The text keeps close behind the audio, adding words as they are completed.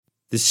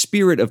The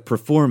spirit of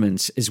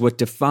performance is what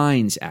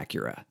defines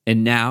Acura,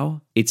 and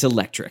now it's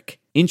electric.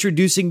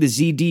 Introducing the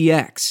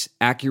ZDX,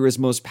 Acura's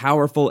most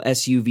powerful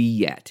SUV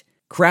yet.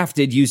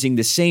 Crafted using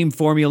the same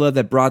formula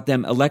that brought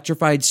them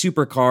electrified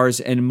supercars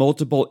and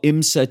multiple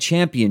IMSA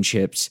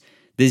championships,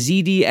 the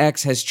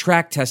ZDX has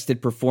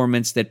track-tested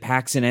performance that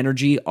packs an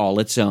energy all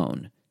its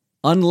own.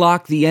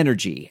 Unlock the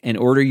energy and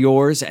order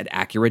yours at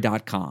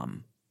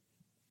Acura.com.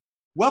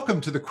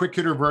 Welcome to the quick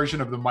hitter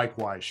version of the Mike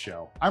Wise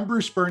Show. I'm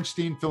Bruce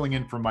Bernstein, filling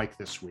in for Mike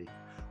this week.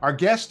 Our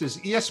guest is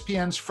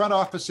ESPN's front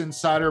office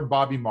insider,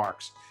 Bobby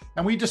Marks,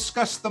 and we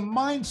discuss the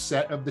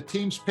mindset of the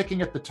teams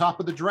picking at the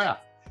top of the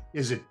draft.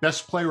 Is it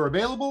best player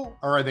available,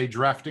 or are they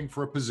drafting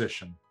for a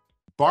position?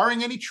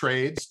 Barring any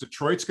trades,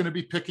 Detroit's going to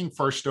be picking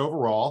first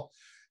overall.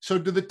 So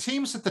do the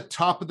teams at the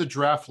top of the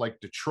draft, like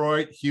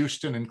Detroit,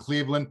 Houston, and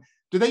Cleveland,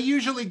 do they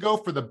usually go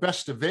for the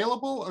best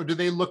available, or do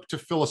they look to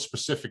fill a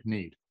specific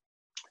need?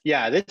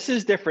 Yeah, this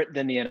is different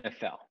than the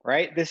NFL,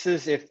 right? This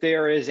is if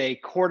there is a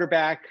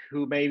quarterback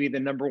who may be the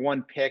number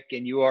one pick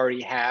and you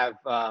already have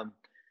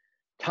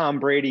Tom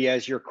Brady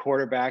as your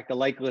quarterback, the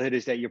likelihood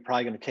is that you're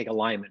probably going to take a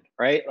lineman,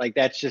 right? Like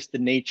that's just the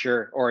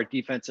nature, or a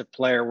defensive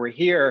player. We're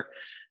here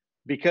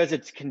because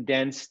it's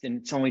condensed and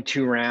it's only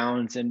 2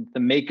 rounds, and the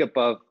makeup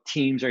of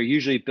teams are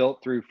usually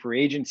built through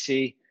free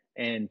agency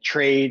and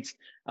trades,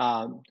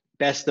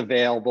 best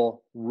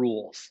available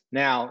rules.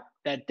 Now,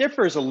 that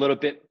differs a little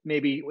bit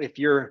maybe if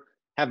you're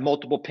have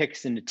multiple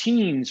picks in the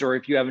teens, or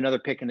if you have another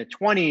pick in the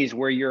 20s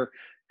where you're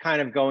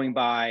kind of going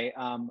by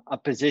a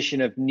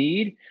position of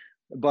need.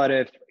 But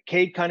if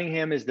Cade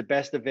Cunningham is the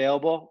best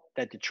available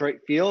that Detroit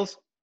feels,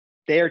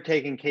 they are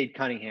taking Cade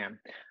Cunningham.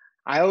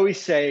 I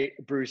always say,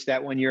 Bruce,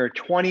 that when you're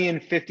 20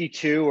 and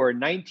 52 or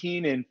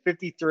 19 and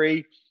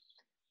 53,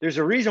 there's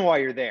a reason why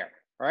you're there,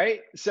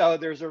 right? So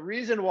there's a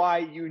reason why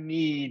you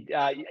need,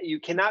 you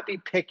cannot be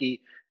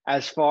picky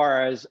as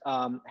far as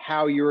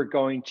how you're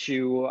going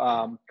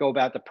to go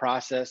about the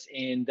process.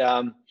 And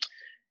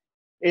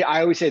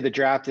I always say the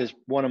draft is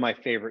one of my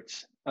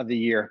favorites of the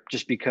year,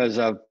 just because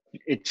of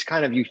it's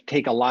kind of, you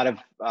take a lot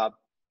of,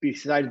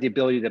 besides the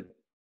ability to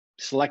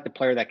select a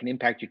player that can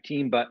impact your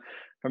team, but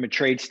from a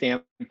trade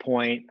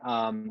standpoint,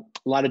 a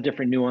lot of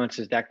different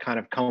nuances that kind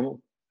of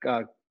come,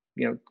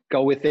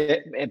 go with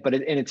it. But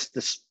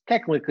it's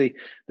technically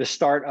the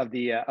start of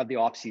the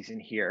off season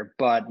here.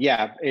 But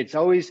yeah, it's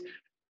always,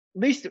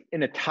 at least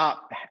in the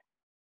top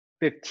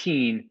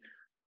 15,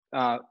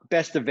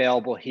 best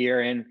available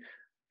here. And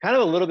kind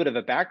of a little bit of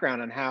a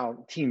background on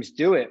how teams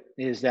do it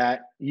is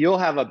that you'll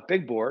have a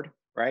big board,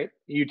 right?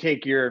 You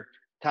take your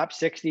top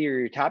 60 or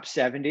your top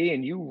 70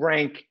 and you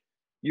rank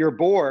your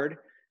board.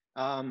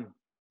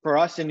 For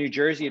us in New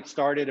Jersey, it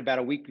started about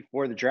a week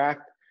before the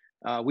draft.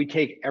 We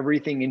take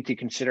everything into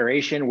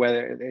consideration,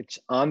 whether it's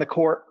on the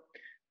court,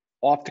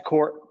 off the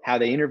court, how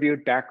they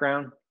interviewed,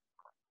 background,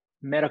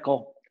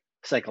 medical,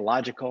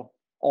 psychological,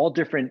 all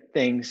different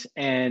things.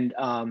 And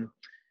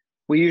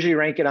we usually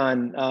rank it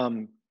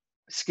on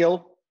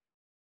skill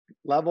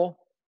level,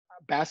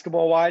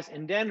 basketball wise.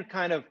 And then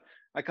kind of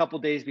a couple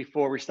of days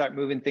before we start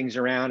moving things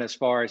around, as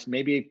far as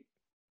maybe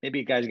a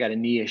guy's got a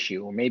knee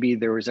issue, or maybe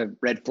there was a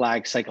red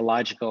flag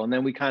psychological. And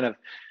then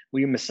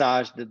we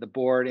massaged the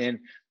board. And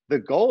the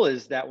goal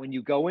is that when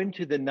you go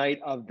into the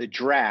night of the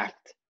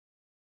draft,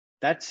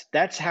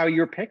 that's how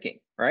you're picking.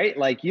 Right?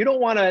 Like you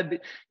don't want to,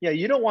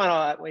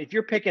 if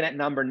you're picking at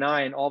number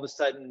 9, all of a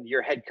sudden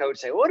your head coach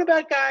say, what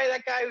about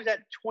that guy who's at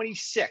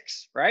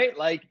 26, right?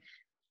 Like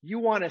you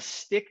want to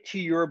stick to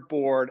your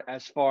board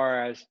as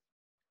far as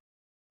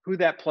who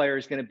that player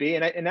is going to be.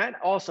 And that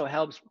also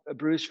helps,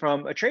 Bruce,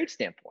 from a trade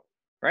standpoint,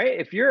 right?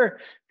 If you're,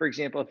 for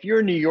example, if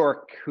you're New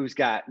York, who's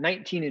got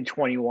 19 and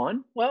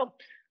 21, well,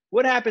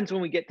 what happens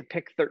when we get to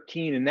pick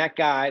 13 and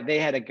they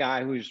had a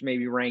guy who's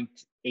maybe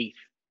ranked 8th,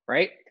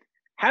 right?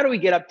 How do we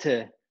get up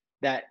to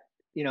that,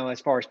 as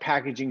far as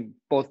packaging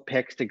both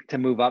picks to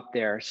move up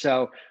there?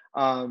 So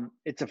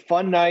it's a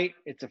fun night.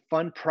 It's a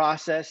fun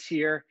process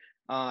here.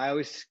 I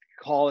always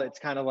call it's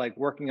kind of like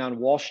working on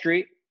Wall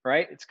Street,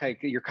 right? It's kind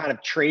of, you're kind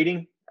of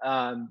trading,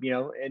 in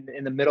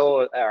the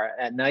middle or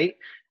at night.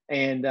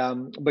 And,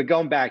 but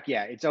going back,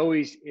 yeah, it's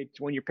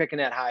when you're picking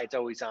that high, it's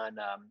always on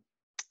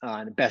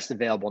best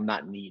available,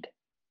 not need.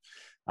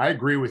 I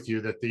agree with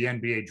you that the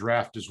NBA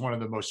draft is one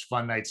of the most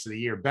fun nights of the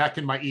year. Back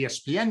in my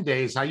ESPN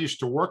days, I used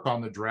to work on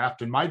the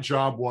draft, and my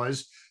job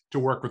was to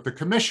work with the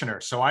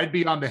commissioner. So I'd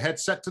be on the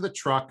headset to the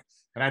truck,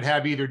 and I'd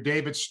have either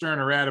David Stern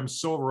or Adam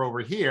Silver over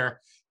here.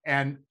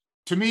 And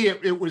to me,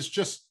 it was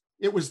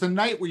the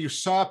night where you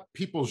saw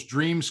people's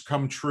dreams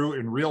come true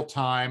in real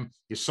time.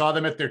 You saw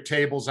them at their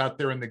tables out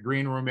there in the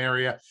green room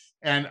area.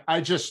 And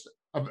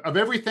of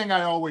everything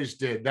I always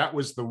did, that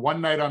was the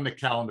one night on the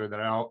calendar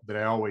that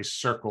I always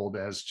circled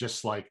as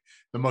just like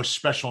the most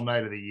special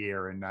night of the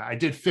year. And I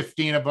did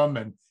 15 of them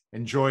and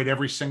enjoyed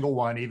every single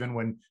one, even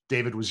when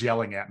David was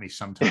yelling at me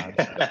sometimes.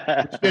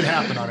 It did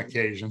happen on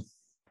occasion.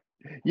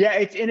 Yeah,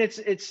 it's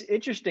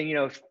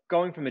interesting,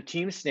 going from a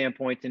team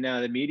standpoint to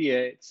now the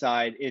media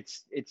side,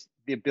 it's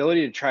the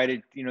ability to try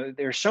to,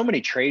 there's so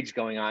many trades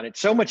going on. It's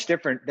so much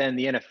different than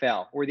the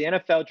NFL, where the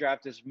NFL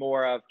draft is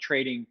more of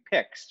trading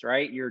picks,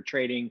 right? You're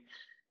trading,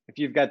 if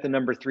you've got the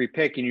number 3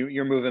 pick and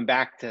you're moving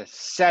back to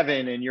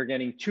 7 and you're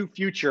getting 2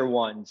 future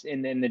ones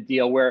in the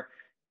deal, where,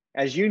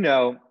 as you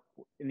know,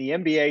 in the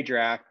NBA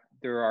draft,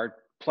 there are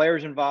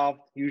players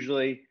involved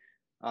usually.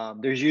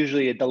 There's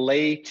usually a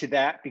delay to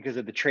that because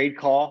of the trade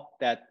call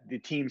that the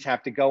teams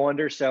have to go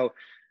under. So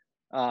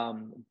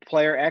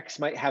player X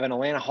might have an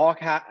Atlanta Hawk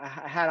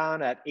hat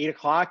on at 8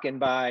 o'clock, and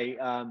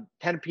by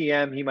 10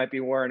 p.m. he might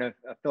be wearing a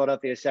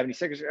Philadelphia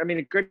 76ers. I mean,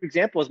 a good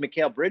example is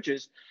Mikal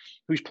Bridges,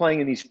 who's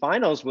playing in these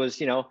finals, was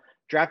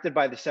drafted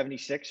by the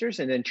 76ers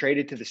and then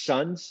traded to the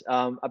Suns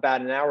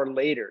about an hour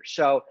later.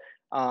 So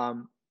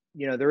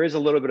there is a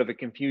little bit of a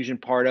confusion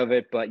part of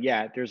it, but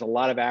yeah, there's a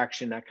lot of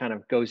action that kind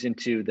of goes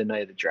into the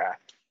night of the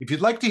draft. If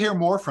you'd like to hear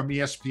more from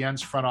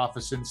ESPN's front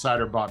office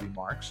insider, Bobby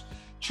Marks,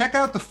 check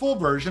out the full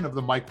version of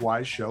the Mike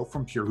Wise Show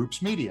from Pure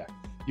Hoops Media.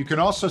 You can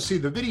also see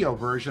the video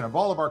version of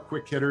all of our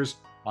quick hitters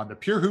on the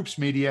Pure Hoops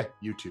Media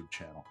YouTube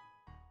channel.